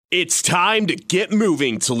It's time to get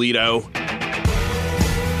moving, Toledo.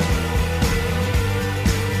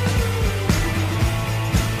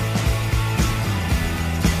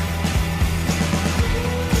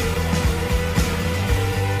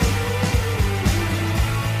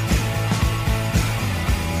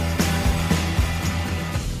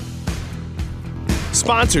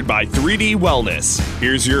 Sponsored by 3D Wellness.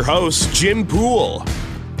 Here's your host, Jim Poole.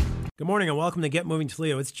 Good morning and welcome to Get Moving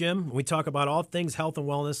Toledo. It's Jim. We talk about all things health and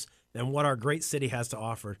wellness and what our great city has to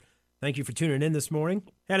offer. Thank you for tuning in this morning.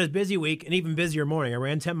 Had a busy week, an even busier morning. I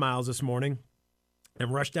ran 10 miles this morning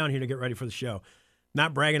and rushed down here to get ready for the show.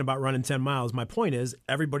 Not bragging about running 10 miles. My point is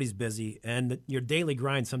everybody's busy and your daily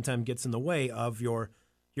grind sometimes gets in the way of your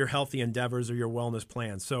healthy endeavors or your wellness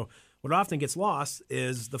plans. So what often gets lost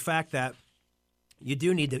is the fact that you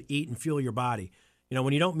do need to eat and fuel your body. You know,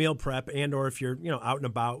 when you don't meal prep and or if you're, out and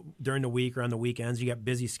about during the week or on the weekends, you got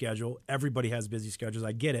busy schedule. Everybody has busy schedules.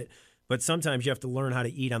 I get it. But sometimes you have to learn how to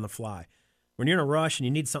eat on the fly. When you're in a rush and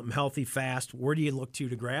you need something healthy, fast, where do you look to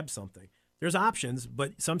grab something? There's options,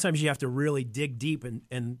 but sometimes you have to really dig deep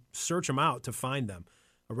and search them out to find them.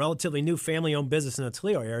 A relatively new family-owned business in the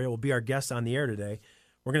Toledo area will be our guest on the air today.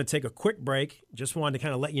 We're going to take a quick break. Just wanted to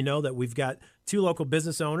kind of let you know that we've got two local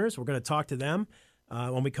business owners. We're going to talk to them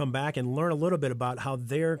when we come back and learn a little bit about how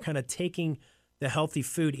they're kind of taking the healthy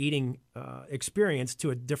food eating experience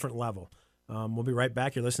to a different level. We'll be right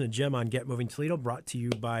back. You're listening to Jim on Get Moving Toledo, brought to you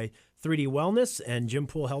by 3D Wellness and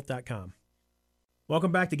JimPoolHealth.com.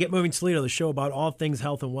 Welcome back to Get Moving Toledo, the show about all things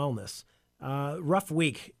health and wellness. Rough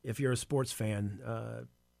week if you're a sports fan.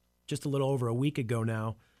 Just a little over a week ago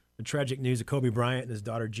now, the tragic news of Kobe Bryant and his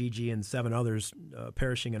daughter Gigi and 7 others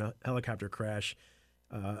perishing in a helicopter crash.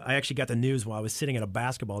 I actually got the news while I was sitting at a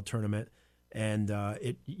basketball tournament, and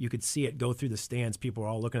you could see it go through the stands. People were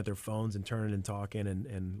all looking at their phones and turning and talking,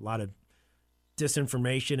 and a lot of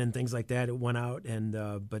disinformation and things like that. It went out,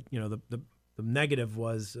 but the negative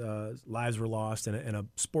was lives were lost, and a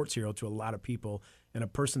sports hero to a lot of people, and a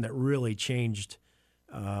person that really changed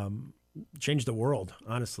the world.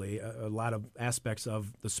 Honestly, a lot of aspects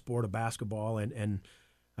of the sport of basketball, and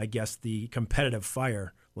I guess the competitive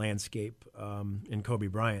fire landscape in Kobe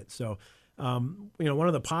Bryant. So, one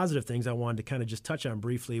of the positive things I wanted to kind of just touch on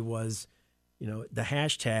briefly was, the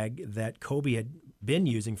hashtag that Kobe had been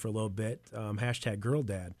using for a little bit, hashtag Girl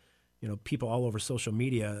Dad. People all over social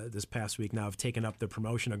media this past week now have taken up the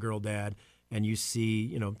promotion of Girl Dad, and you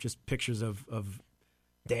see, just pictures of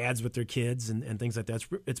dads with their kids and things like that.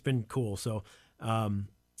 It's been cool. So,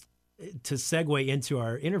 to segue into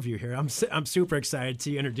our interview here, I'm super excited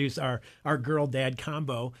to introduce our girl dad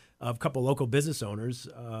combo of a couple local business owners,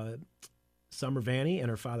 Summer Vanni and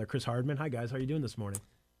her father Chris Hardman. Hi guys, how are you doing this morning?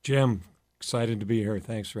 Jim, excited to be here.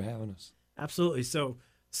 Thanks for having us. Absolutely. So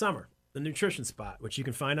Summer, the Nutrition Spot, which you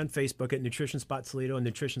can find on Facebook at Nutrition Spot Toledo and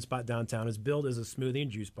Nutrition Spot Downtown, is billed as a smoothie and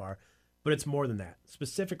juice bar, but it's more than that.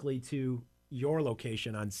 Specifically to your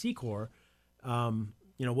location on Secor,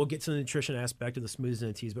 we'll get to the nutrition aspect of the smoothies and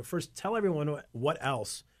the teas, but first tell everyone what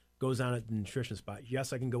else goes on at the Nutrition Spot.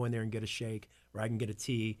 Yes, I can go in there and get a shake, or I can get a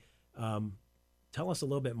tea. Tell us a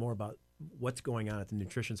little bit more about what's going on at the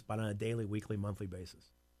Nutrition Spot on a daily, weekly, monthly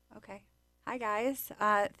basis. Okay. Hi, guys.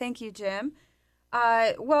 Thank you, Jim.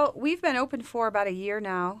 Well, we've been open for about a year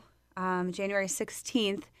now, January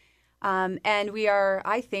 16th, and we are,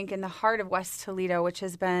 I think, in the heart of West Toledo, which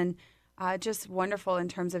has been just wonderful in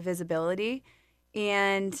terms of visibility.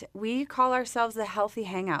 And we call ourselves the Healthy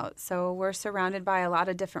Hangout. So we're surrounded by a lot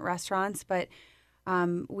of different restaurants, but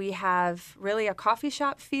we have really a coffee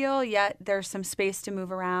shop feel, yet there's some space to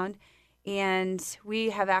move around. And we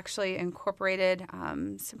have actually incorporated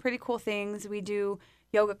some pretty cool things. We do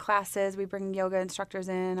yoga classes. We bring yoga instructors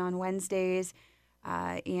in on Wednesdays,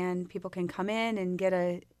 and people can come in and get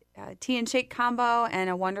a tea and shake combo and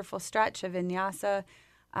a wonderful stretch of vinyasa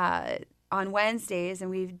on Wednesdays, and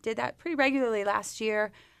we did that pretty regularly last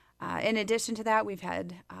year. In addition to that, we've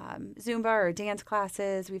had Zumba or dance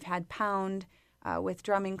classes. We've had Pound with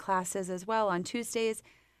drumming classes as well on Tuesdays.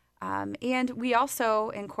 And we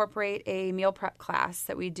also incorporate a meal prep class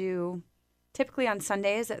that we do typically on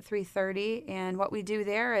Sundays at 3:30. And what we do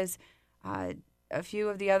there is a few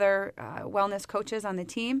of the other wellness coaches on the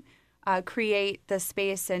team create the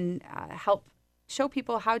space and help show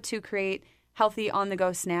people how to create healthy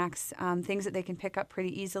on-the-go snacks, things that they can pick up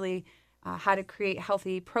pretty easily, how to create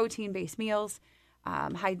healthy protein-based meals,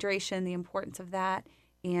 hydration, the importance of that.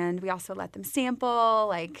 And we also let them sample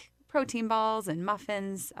like protein balls and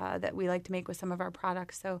muffins that we like to make with some of our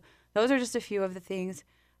products. So those are just a few of the things,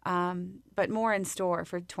 but more in store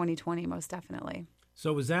for 2020, most definitely.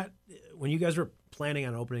 So was that when you guys were planning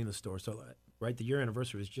on opening the store? So right? The year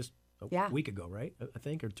anniversary was just a week ago, right? I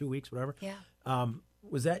think, or 2 weeks, whatever. Yeah.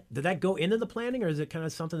 Did that go into the planning, or is it kind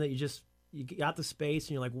of something that you got the space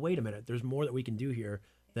and you're like, wait a minute, there's more that we can do here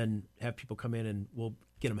than have people come in and we'll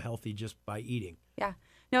get them healthy just by eating? Yeah.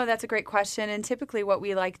 No, that's a great question. And typically what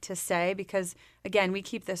we like to say, because again, we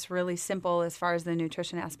keep this really simple as far as the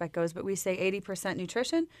nutrition aspect goes, but we say 80%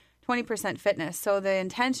 nutrition, 20% fitness. So the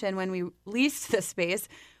intention when we leased the space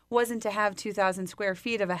wasn't to have 2,000 square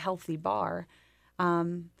feet of a healthy bar.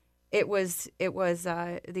 It was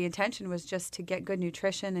the intention was just to get good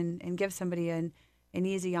nutrition and give somebody an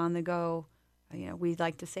easy on the go, we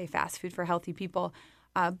like to say fast food for healthy people.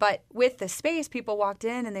 But with the space, people walked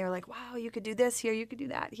in and they were like, wow, you could do this here, you could do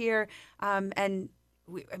that here. And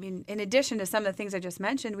in addition to some of the things I just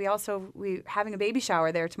mentioned, we having a baby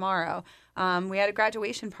shower there tomorrow. We had a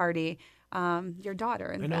graduation party, your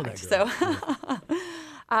daughter, in fact. So,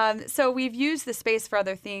 so we've used the space for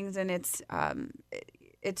other things, and it's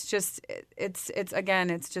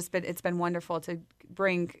been wonderful to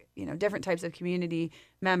bring different types of community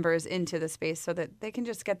members into the space so that they can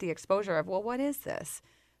just get the exposure of, well, what is this?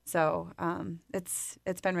 So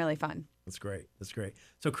it's been really fun. That's great.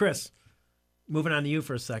 So Chris, moving on to you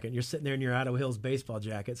for a second. You're sitting there in your Ottawa Hills baseball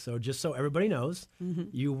jacket. So just so everybody knows,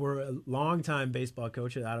 you were a longtime baseball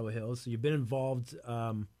coach at Ottawa Hills. So you've been involved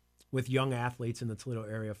with young athletes in the Toledo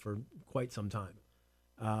area for quite some time.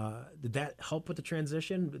 Did that help with the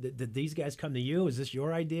transition? Did these guys come to you? Is this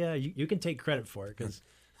your idea? You can take credit for it because.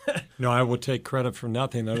 No, I will take credit for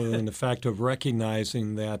nothing other than the fact of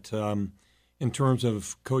recognizing that in terms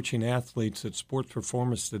of coaching athletes, that sports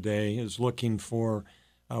performance today is looking for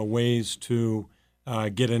ways to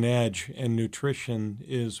get an edge, and nutrition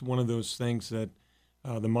is one of those things that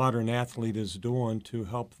the modern athlete is doing to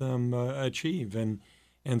help them achieve.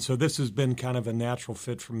 And so this has been kind of a natural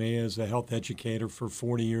fit for me as a health educator for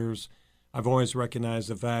 40 years. I've always recognized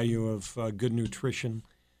the value of good nutrition.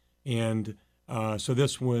 And so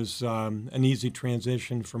this was an easy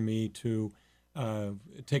transition for me to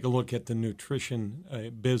take a look at the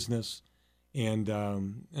nutrition business and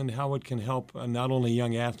how it can help not only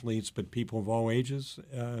young athletes but people of all ages,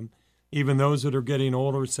 even those that are getting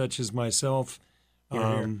older, such as myself.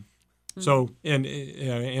 So,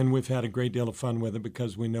 and we've had a great deal of fun with it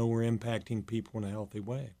because we know we're impacting people in a healthy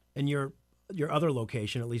way. And your other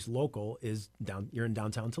location, at least local, is you're in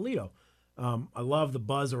downtown Toledo. I love the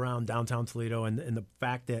buzz around downtown Toledo and the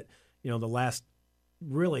fact that, the last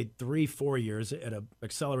really 3-4 years at an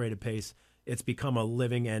accelerated pace, it's become a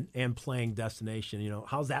living and playing destination.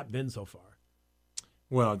 How's that been so far?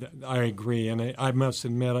 Well, I agree, and I must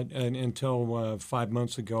admit, until 5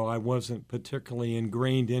 months ago, I wasn't particularly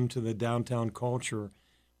ingrained into the downtown culture.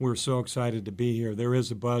 We're so excited to be here. There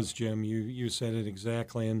is a buzz, Jim. You said it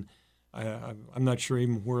exactly, and I'm not sure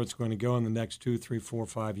even where it's going to go in the next 2, 3, 4,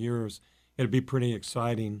 5 years. It'll be pretty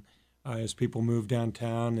exciting as people move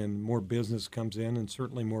downtown and more business comes in, and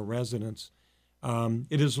certainly more residents.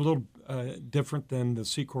 It is a little different than the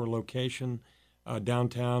Secor location.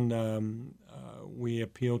 Downtown, we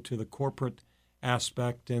appeal to the corporate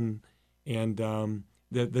aspect, and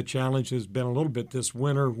the challenge has been a little bit this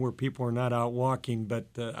winter where people are not out walking, but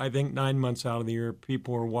I think 9 months out of the year,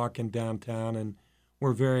 people are walking downtown, and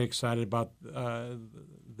we're very excited about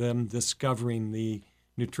them discovering the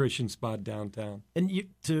nutrition spot downtown. And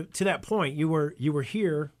to that point, you were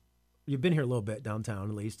here. You've been here a little bit downtown,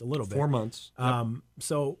 at least a little bit. 4 months. Yep.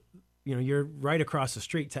 So you're right across the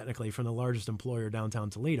street technically from the largest employer downtown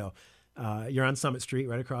Toledo. You're on Summit Street,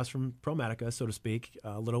 right across from ProMedica, so to speak,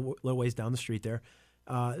 a little ways down the street there.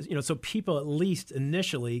 So people at least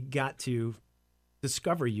initially got to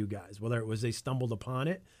discover you guys, whether it was they stumbled upon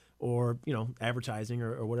it or advertising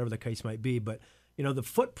or whatever the case might be. But the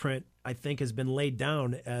footprint, I think, has been laid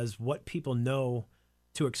down as what people know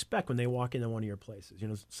to expect when they walk into one of your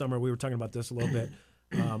places. Summer, we were talking about this a little bit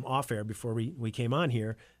off air before we came on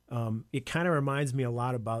here. It kind of reminds me a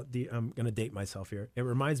lot about I'm going to date myself here. It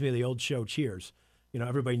reminds me of the old show Cheers.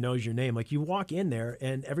 Everybody knows your name. Like, you walk in there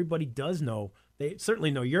and everybody does know. They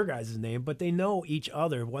certainly know your guys' name, but they know each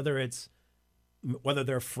other, whether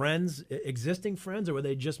they're friends, existing friends, or whether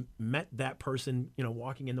they just met that person,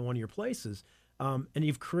 walking into one of your places. And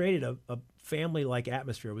you've created a family-like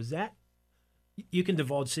atmosphere. Was that, you can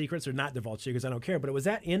divulge secrets or not divulge secrets, I don't care, but was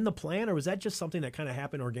that in the plan, or was that just something that kind of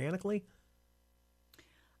happened organically?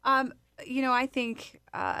 I think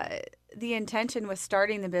the intention with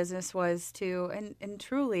starting the business was to, and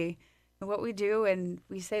truly, what we do, and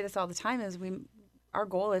we say this all the time, is our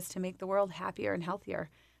goal is to make the world happier and healthier.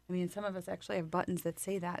 I mean, some of us actually have buttons that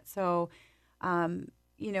say that. So,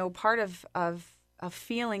 part of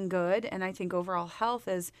feeling good, and I think overall health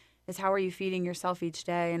is is how are you feeding yourself each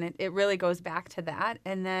day? And it really goes back to that.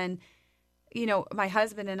 And then, you know, my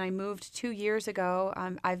husband and I moved 2 years ago.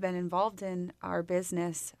 I've been involved in our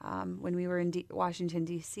business when we were in Washington,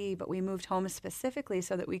 D.C., but we moved home specifically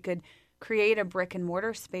so that we could create a brick and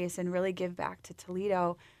mortar space and really give back to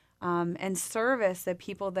Toledo and service the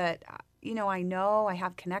people that, you know I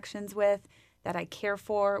have connections with, that I care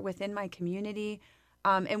for within my community.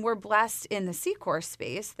 And we're blessed in the C-Corps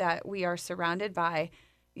space that we are surrounded by,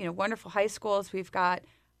 you know, wonderful high schools. We've got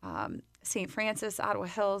St. Francis, Ottawa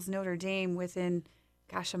Hills, Notre Dame within,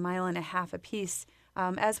 a mile and a half apiece,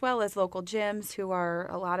 as well as local gyms who are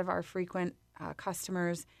a lot of our frequent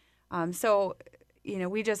customers. So, you know,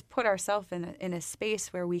 we just put ourselves in a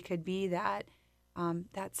space where we could be that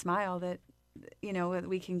smile that, you know,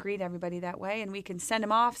 we can greet everybody that way, and we can send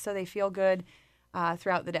them off so they feel good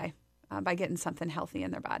throughout the day by getting something healthy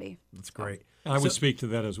in their body. That's great. I would speak to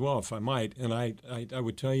that as well, if I might. And I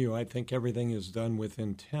would tell you, I think everything is done with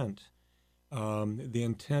intent. The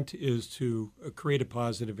intent is to create a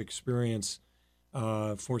positive experience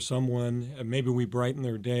for someone. Maybe we brighten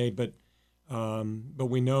their day, but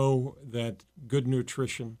we know that good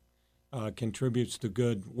nutrition contributes to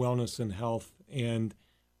good wellness and health. And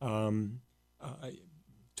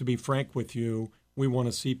to be frank with you, we want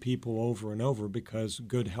to see people over and over because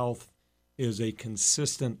good health is a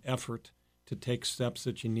consistent effort to take steps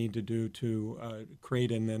that you need to do to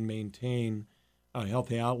create and then maintain a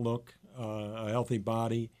healthy outlook, a healthy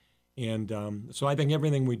body. And so I think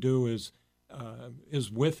everything we do is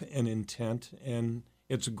with an intent, and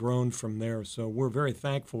it's grown from there. So we're very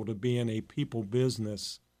thankful to be in a people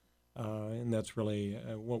business, and that's really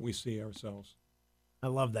what we see ourselves. I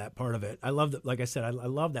love that part of it. I love that. Like I said, I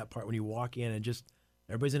love that part when you walk in and just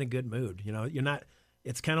everybody's in a good mood. You know, you're not.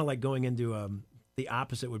 It's kind of like going into the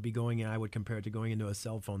opposite would be going in. I would compare it to going into a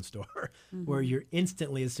cell phone store, where you're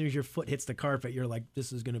instantly, as soon as your foot hits the carpet, you're like,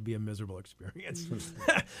 this is going to be a miserable experience.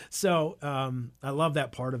 So I love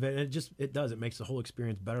that part of it, and it makes the whole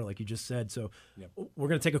experience better, like you just said. So we're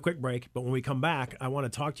going to take a quick break, but when we come back, I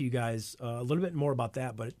want to talk to you guys a little bit more about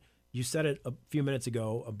that. But you said it a few minutes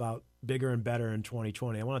ago about bigger and better in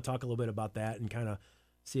 2020. I want to talk a little bit about that and kind of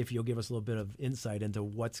see if you'll give us a little bit of insight into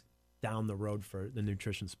what's down the road for the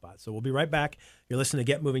nutrition spot. So we'll be right back. You're listening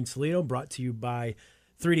to Get Moving Toledo, brought to you by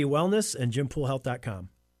 3D Wellness and JimPoolHealth.com.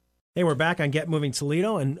 Hey, we're back on Get Moving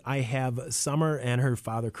Toledo, and I have Summer and her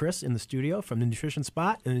father, Chris, in the studio from the Nutrition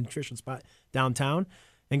Spot and the Nutrition Spot downtown.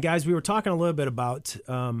 And guys, we were talking a little bit about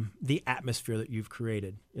the atmosphere that you've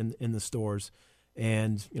created in the stores.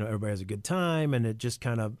 And, you know, everybody has a good time, and it just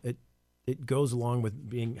kind of, it goes along with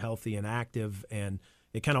being healthy and active, and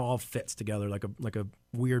it kind of all fits together like a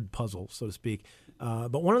weird puzzle, so to speak.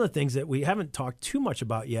 But one of the things that we haven't talked too much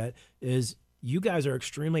about yet is you guys are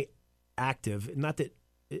extremely active. Not that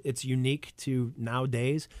it's unique to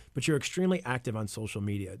nowadays, but you're extremely active on social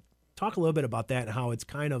media. Talk a little bit about that and how it's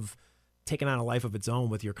kind of taken on a life of its own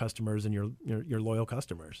with your customers and your loyal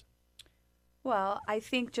customers. Well, I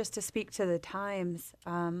think just to speak to the times,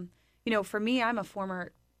 you know, for me, I'm a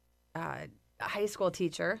former high school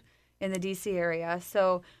teacher in the D.C. area.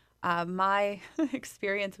 So my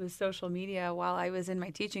experience with social media while I was in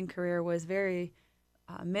my teaching career was very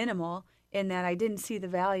minimal, in that I didn't see the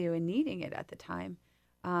value in needing it at the time.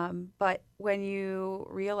 But when you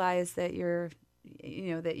realize that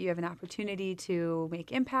that you have an opportunity to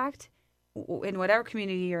make impact in whatever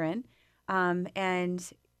community you're in,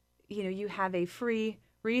 and you know, you have a free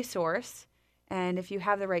resource, and if you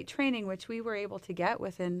have the right training, which we were able to get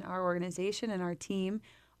within our organization and our team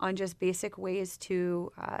on just basic ways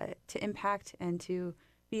to impact and to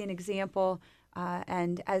be an example,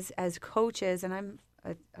 and as coaches, and I'm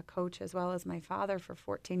a coach as well as my father for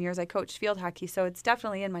 14 years. I coached field hockey, so it's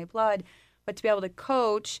definitely in my blood. But to be able to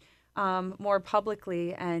coach more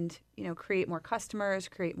publicly and, you know, create more customers,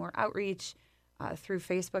 create more outreach through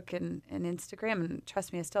Facebook and Instagram. And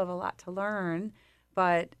trust me, I still have a lot to learn,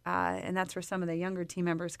 but and that's where some of the younger team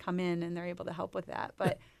members come in and they're able to help with that.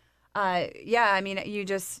 But yeah, I mean,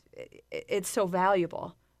 it's so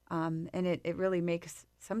valuable, and it really makes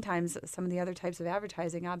sometimes some of the other types of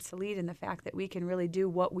advertising obsolete in the fact that we can really do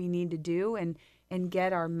what we need to do and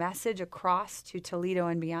get our message across to Toledo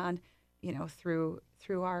and beyond, you know, through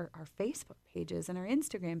our Facebook pages and our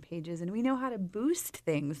Instagram pages. And we know how to boost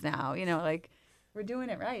things now, you know, like we're doing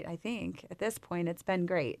it right, I think. At this point, it's been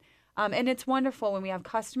great. And it's wonderful when we have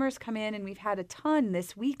customers come in, and we've had a ton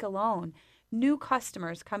this week alone, new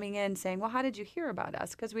customers coming in saying, well, how did you hear about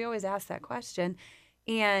us? Because we always ask that question.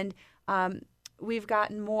 And we've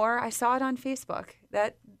gotten more. I saw it on Facebook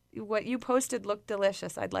that what you posted looked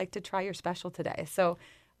delicious. I'd like to try your special today. So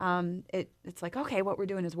it's like, okay, what we're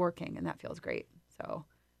doing is working, and that feels great. So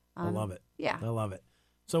I love it. Yeah. I love it.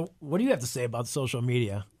 So what do you have to say about social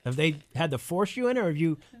media? Have they had to force you in, or have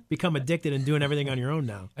you become addicted and doing everything on your own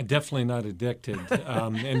now? I'm definitely not addicted,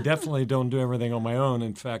 and definitely don't do everything on my own.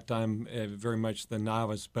 In fact, I'm very much the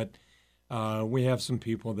novice, but we have some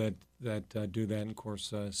people that do that. And of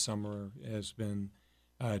course, Summer has been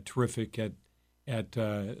terrific at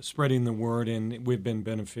spreading the word, and we've been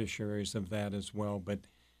beneficiaries of that as well. But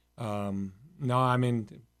no, I mean,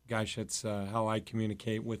 gosh, it's how I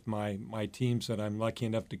communicate with my teams that I'm lucky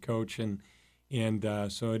enough to coach, and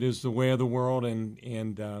so it is the way of the world,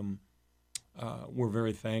 and we're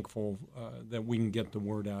very thankful that we can get the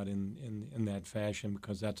word out in that fashion,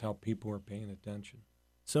 because that's how people are paying attention.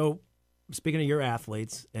 So, speaking of your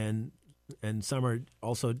athletes, and Summer,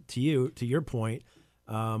 also to your point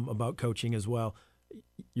about coaching as well,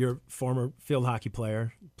 you're a former field hockey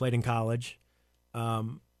player, played in college.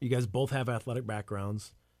 You guys both have athletic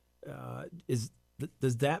backgrounds.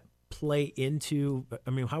 Does that play into?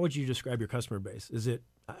 I mean, how would you describe your customer base? Is it?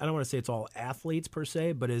 I don't want to say it's all athletes per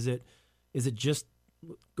se, but is it just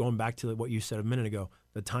going back to what you said a minute ago?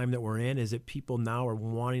 The time that we're in, is it people now are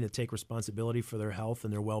wanting to take responsibility for their health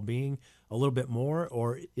and their well-being a little bit more,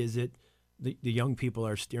 or is it the young people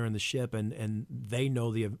are steering the ship and they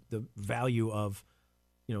know the value of,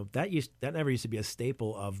 that never used to be a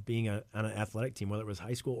staple of being on an athletic team, whether it was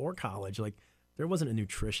high school or college. Like, there wasn't a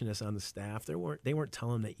nutritionist on the staff. They weren't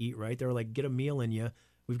telling them to eat right. They were like, get a meal in you.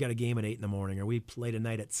 We've got a game at 8 a.m, or we play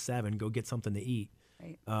tonight at 7. Go get something to eat.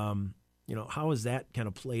 Right. How has that kind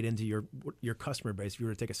of played into your customer base if you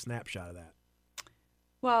were to take a snapshot of that?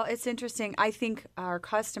 Well, it's interesting. I think our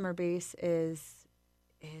customer base is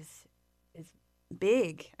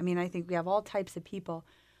big. I mean, I think we have all types of people.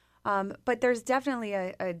 But there's definitely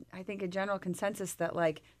I think a general consensus that,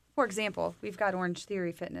 like, for example, we've got Orange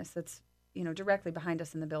Theory Fitness that's, directly behind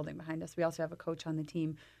us in the building behind us. We also have a coach on the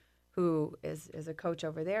team who is a coach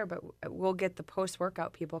over there, but we'll get the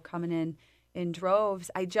post-workout people coming in droves.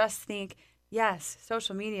 I just think, yes,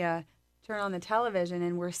 social media, turn on the television,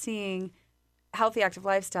 and we're seeing healthy, active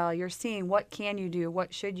lifestyle. You're seeing what can you do,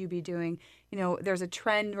 what should you be doing. There's a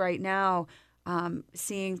trend right now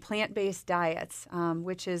seeing plant-based diets,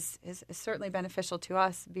 which is certainly beneficial to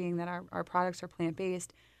us, being that our products are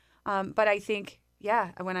plant-based. But I think,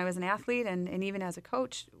 when I was an athlete and even as a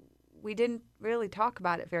coach, we didn't really talk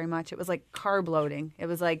about it very much. It was like carb loading. It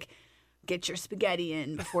was like, get your spaghetti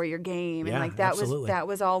in before your game. Yeah, and like that absolutely. that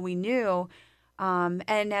was all we knew. And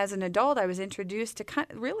as an adult, I was introduced to kind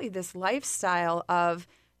of really this lifestyle of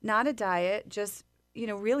not a diet, just,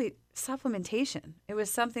 really supplementation. It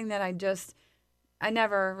was something that I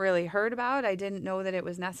never really heard about. I didn't know that it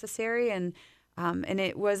was necessary. And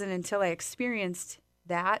it wasn't until I experienced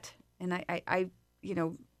that, and I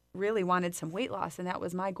really wanted some weight loss, and that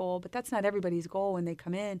was my goal. But that's not everybody's goal when they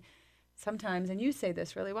come in. Sometimes, and you say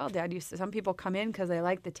this really well, Dad, some people come in because they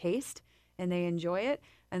like the taste and they enjoy it,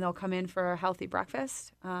 and they'll come in for a healthy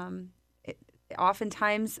breakfast.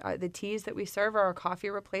 Oftentimes, the teas that we serve are a coffee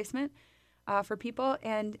replacement for people,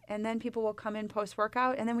 and then people will come in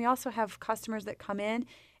post-workout. And then we also have customers that come in,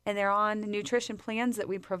 and they're on nutrition plans that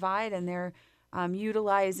we provide, and they're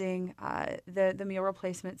utilizing the meal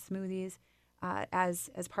replacement smoothies as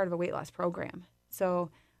part of a weight loss program. So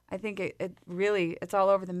I think it's all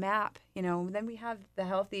over the map. Then we have the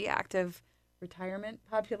healthy, active retirement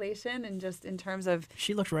population, and just in terms of,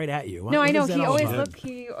 she looked right at you. No, I know he always looked.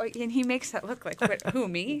 He makes that look like, who,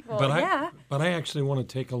 me? Well, But I actually want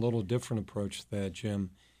to take a little different approach to that,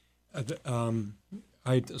 Jim.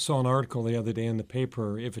 I saw an article the other day in the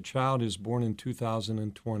paper. If a child is born in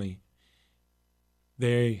 2020,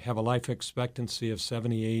 they have a life expectancy of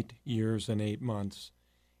 78 years and 8 months,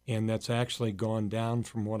 and that's actually gone down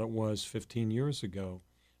from what it was 15 years ago.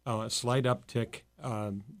 A slight uptick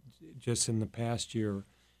just in the past year,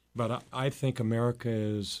 but I think America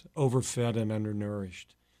is overfed and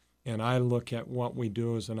undernourished, and I look at what we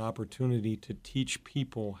do as an opportunity to teach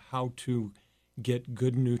people how to get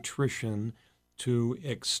good nutrition to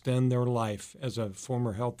extend their life. As a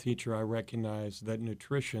former health teacher, I recognize that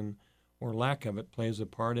nutrition, or lack of it, plays a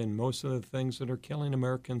part in most of the things that are killing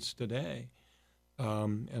Americans today.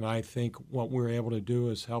 And I think what we're able to do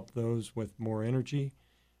is help those with more energy.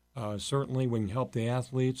 Certainly we can help the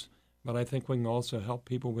athletes, but I think we can also help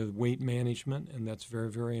people with weight management, and that's very,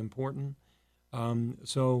 very important.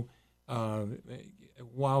 So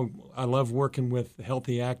while I love working with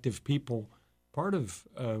healthy, active people, part of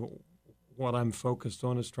what I'm focused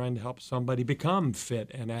on is trying to help somebody become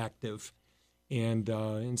fit and active.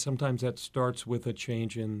 And sometimes that starts with a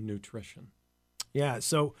change in nutrition. Yeah,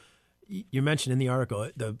 so you mentioned in the article,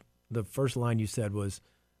 the first line you said was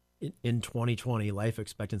in 2020, life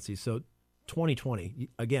expectancy. So 2020,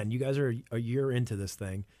 again, you guys are a year into this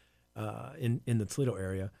thing in the Toledo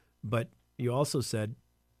area, but you also said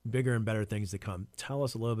bigger and better things to come. Tell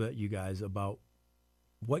us a little bit, you guys, about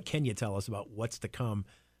what can you tell us about what's to come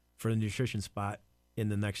for the nutrition spot in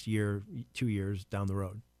the next year, 2 years down the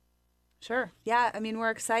road? Sure. Yeah. I mean,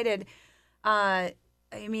 we're excited. I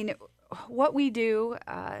mean, what we do,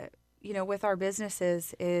 with our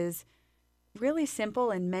businesses is really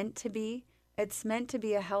simple and meant to be. It's meant to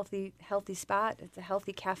be a healthy spot. It's a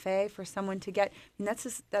healthy cafe for someone to get. And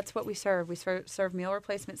that's what we serve. We serve meal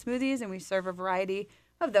replacement smoothies, and we serve a variety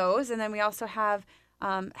of those. And then we also have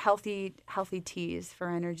healthy teas for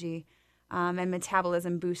energy and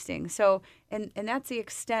metabolism boosting. So, and that's the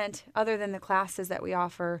extent, other than the classes that we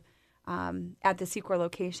offer at the Secor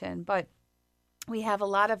location. But we have a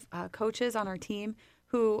lot of coaches on our team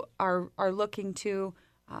who are looking to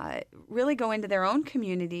really go into their own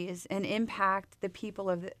communities and impact the people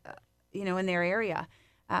of in their area.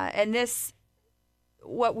 And this,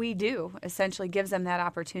 what we do, essentially gives them that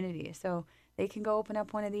opportunity. So they can go open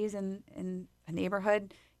up one of these in a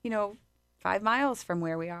neighborhood, 5 miles from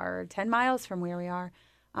where we are, or 10 miles from where we are.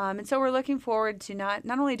 And so we're looking forward to not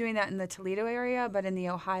only doing that in the Toledo area, but in the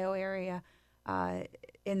Ohio area.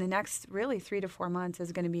 In the next really 3 to 4 months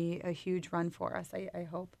is going to be a huge run for us, I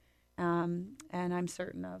hope, and I'm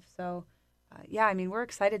certain of. So, I mean, we're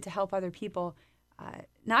excited to help other people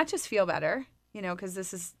not just feel better, because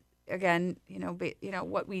this is, again,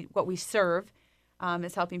 what we serve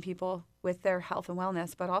is helping people with their health and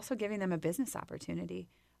wellness, but also giving them a business opportunity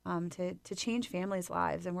to change families'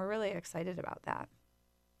 lives, and we're really excited about that.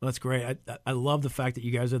 Well, that's great. I love the fact that you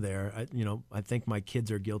guys are there. I think my kids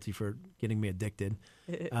are guilty for getting me addicted,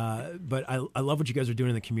 but I love what you guys are doing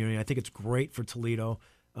in the community. I think it's great for Toledo.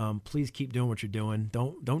 Please keep doing what you're doing.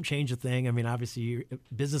 Don't change a thing. I mean, obviously,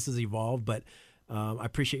 businesses evolve, but I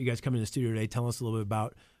appreciate you guys coming to the studio today. Tell us a little bit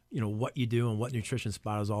about what you do and what Nutrition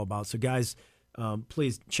Spot is all about. So, guys,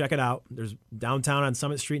 please check it out. There's downtown on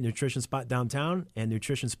Summit Street, Nutrition Spot downtown, and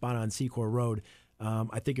Nutrition Spot on Secor Road.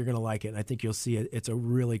 I think you're going to like it, and I think you'll see it. It's a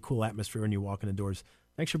really cool atmosphere when you walk in the doors.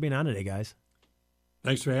 Thanks for being on today, guys.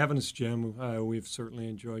 Thanks for having us, Jim. We've certainly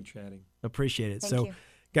enjoyed chatting. Appreciate it. Thank you.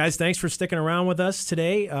 Guys, thanks for sticking around with us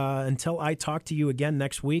today. Until I talk to you again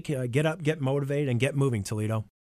next week, get up, get motivated, and get moving, Toledo.